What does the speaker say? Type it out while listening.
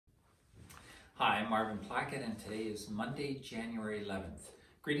Hi, I'm Marvin Plackett, and today is Monday, January 11th.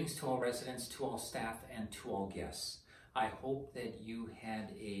 Greetings to all residents, to all staff, and to all guests. I hope that you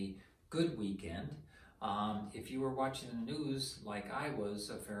had a good weekend. If you were watching the news like I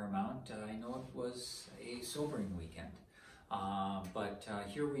was a fair amount, I know it was a sobering weekend. But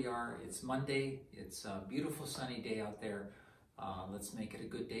here we are. It's Monday. It's a beautiful sunny day out there. Let's make it a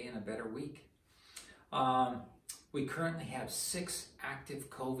good day and a better week. We currently have 6 active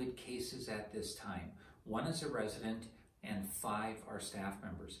COVID cases at this time. 1 is a resident and 5 are staff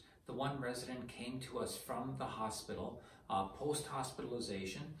members. The 1 resident came to us from the hospital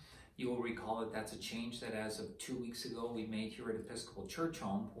post-hospitalization. You will recall that that's a change that as of 2 weeks ago we made here at Episcopal Church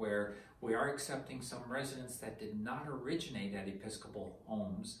Home, where we are accepting some residents that did not originate at Episcopal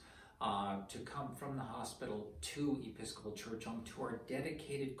homes to come from the hospital to Episcopal Church Home to our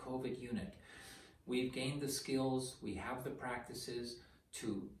dedicated COVID unit. We've gained the skills, we have the practices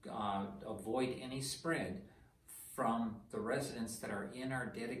to avoid any spread from the residents that are in our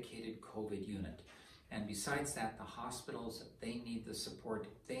dedicated COVID unit. And besides that, the hospitals, they need the support,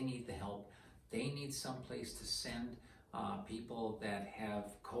 they need the help, they need someplace to send people that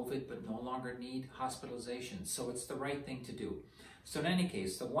have COVID but no longer need hospitalization. So it's the right thing to do. So in any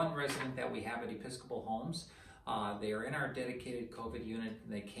case, the 1 resident that we have at Episcopal Homes, they are in our dedicated COVID unit,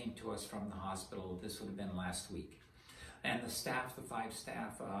 and they came to us from the hospital. This would have been last week. And the staff, the 5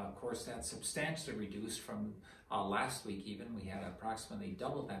 staff, of course, that's substantially reduced from last week even. We had approximately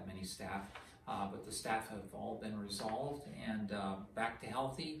double that many staff, but the staff have all been resolved and back to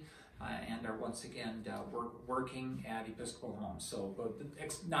healthy and are once again working at Episcopal Homes. So,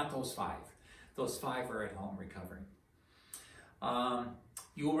 but not those 5. Those 5 are at home recovering.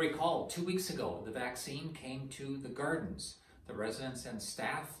 You will recall 2 weeks ago, the vaccine came to the gardens. The residents and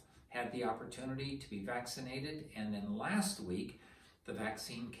staff had the opportunity to be vaccinated, and then last week, the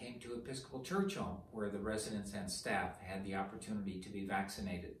vaccine came to Episcopal Church Home, where the residents and staff had the opportunity to be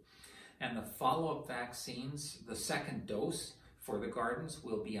vaccinated. And the follow-up vaccines, the 2nd dose for the gardens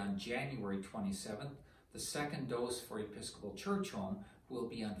will be on January 27th. The 2nd dose for Episcopal Church Home will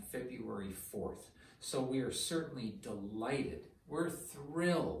be on February 4th. So we are certainly delighted. We're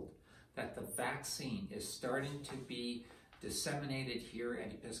thrilled that the vaccine is starting to be disseminated here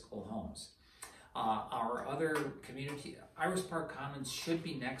at Episcopal Homes. Our other community, Iris Park Commons, should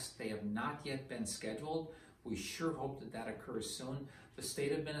be next. They have not yet been scheduled. We sure hope that that occurs soon. The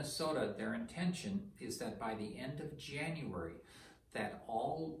state of Minnesota, their intention is that by the end of January, that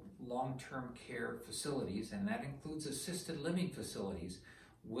all long-term care facilities, and that includes assisted living facilities,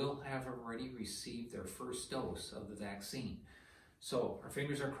 will have already received their first dose of the vaccine. So our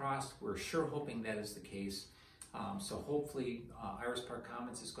fingers are crossed. We're sure hoping that is the case. So hopefully Iris Park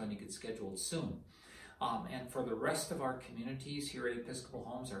Commons is going to get scheduled soon. And for the rest of our communities here at Episcopal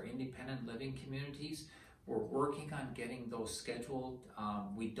Homes, our independent living communities, we're working on getting those scheduled.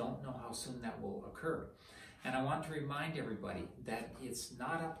 We don't know how soon that will occur. And I want to remind everybody that it's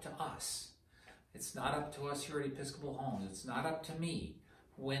not up to us. It's not up to us here at Episcopal Homes. It's not up to me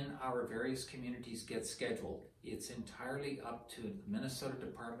when our various communities get scheduled. It's entirely up to the Minnesota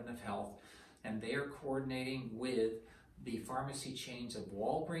Department of Health, and they are coordinating with the pharmacy chains of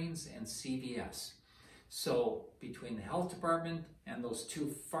Walgreens and CVS. So between the health department and those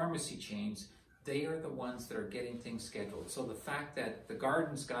 2 pharmacy chains, they are the ones that are getting things scheduled. So the fact that the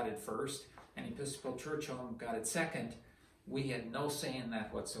gardens got it first and Episcopal Church Home got it second, we had no say in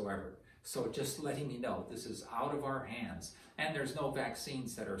that whatsoever. So just letting you know, this is out of our hands. And there's no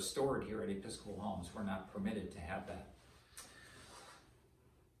vaccines that are stored here at Episcopal Homes. We're not permitted to have that.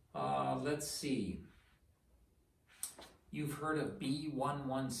 Let's see. You've heard of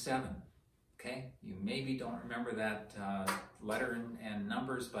B117, okay? You maybe don't remember that letter and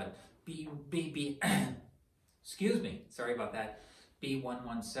numbers, but excuse me, sorry about that.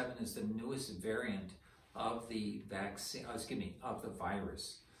 B117 is the newest variant of the vaccine, of the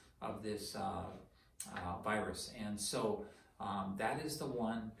virus, of this virus. And so that is the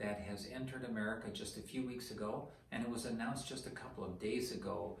one that has entered America just a few weeks ago, and it was announced just a couple of days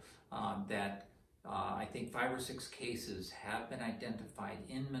ago that I think 5 or 6 cases have been identified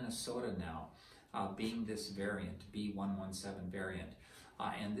in Minnesota now, being this variant, B117 variant.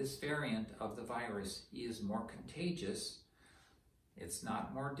 And this variant of the virus is more contagious. It's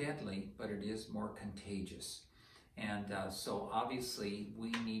not more deadly, but it is more contagious. And so obviously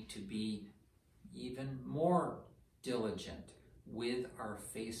we need to be even more diligent with our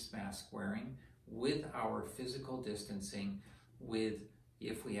face mask wearing, with our physical distancing, with,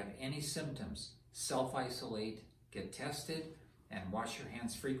 if we have any symptoms, self-isolate, get tested, and wash your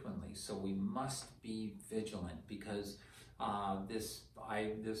hands frequently. So we must be vigilant because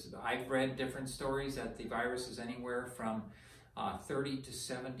I've read different stories that the virus is anywhere from 30 to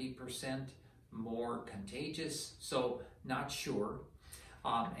 70% more contagious, so not sure.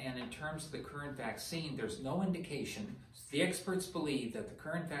 And in terms of the current vaccine, there's no indication. The experts believe that the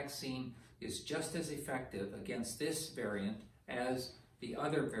current vaccine is just as effective against this variant as the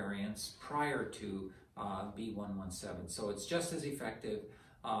other variants prior to B.1.1.7. So it's just as effective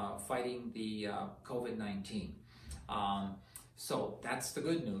fighting the COVID-19. So that's the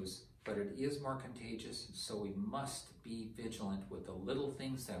good news, but it is more contagious, so we must be vigilant with the little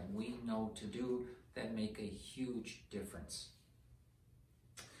things that we know to do that make a huge difference.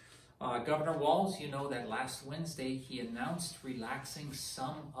 Governor Walz, you know that last Wednesday he announced relaxing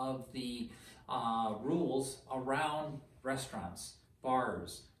some of the rules around restaurants,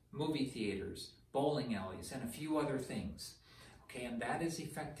 bars, movie theaters, bowling alleys, and a few other things. Okay, and that is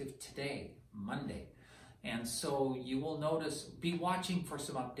effective today, Monday. And so you will notice, be watching for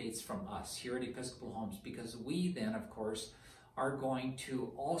some updates from us here at Episcopal Homes, because we then, of course, are going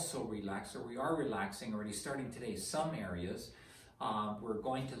to also relax, or we are relaxing already starting today, some areas. We're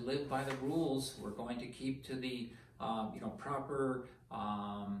going to live by the rules. We're going to keep to the proper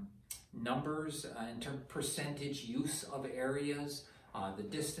numbers in terms of percentage use of areas, the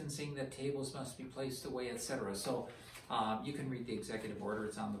distancing that tables must be placed away, etc. So you can read the executive order.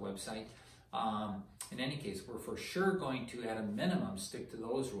 It's on the website. In any case, we're for sure going to, at a minimum, stick to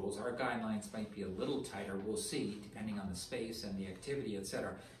those rules. Our guidelines might be a little tighter. We'll see, depending on the space and the activity,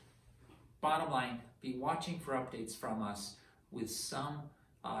 etc. Bottom line, be watching for updates from us with some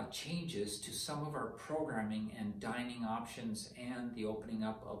changes to some of our programming and dining options and the opening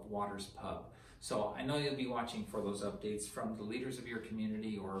up of Waters Pub. So I know you'll be watching for those updates from the leaders of your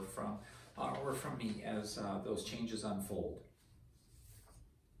community or from me as those changes unfold.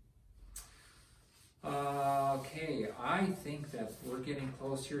 Okay, I think that we're getting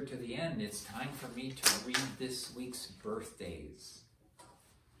close here to the end. It's time for me to read this week's birthdays.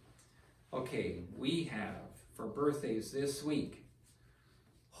 Okay, we have for birthdays this week,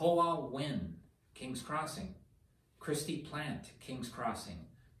 Hoa Win, King's Crossing, Christy Plant, King's Crossing,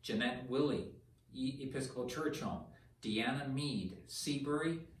 Jeanette Willie, Episcopal Church Home, Deanna Mead,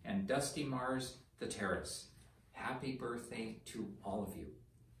 Seabury, and Dusty Mars, The Terrace. Happy birthday to all of you.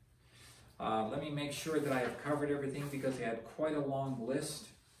 Let me make sure that I have covered everything because I had quite a long list.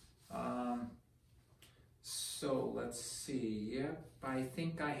 So let's see. Yep, I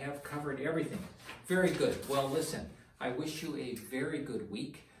think I have covered everything. Very good. Well, listen, I wish you a very good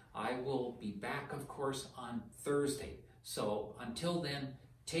week. I will be back, of course, on Thursday. So until then,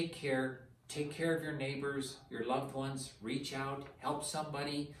 take care. Take care of your neighbors, your loved ones. Reach out, help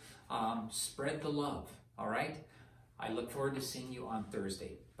somebody, spread the love. All right? I look forward to seeing you on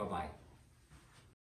Thursday. Bye-bye.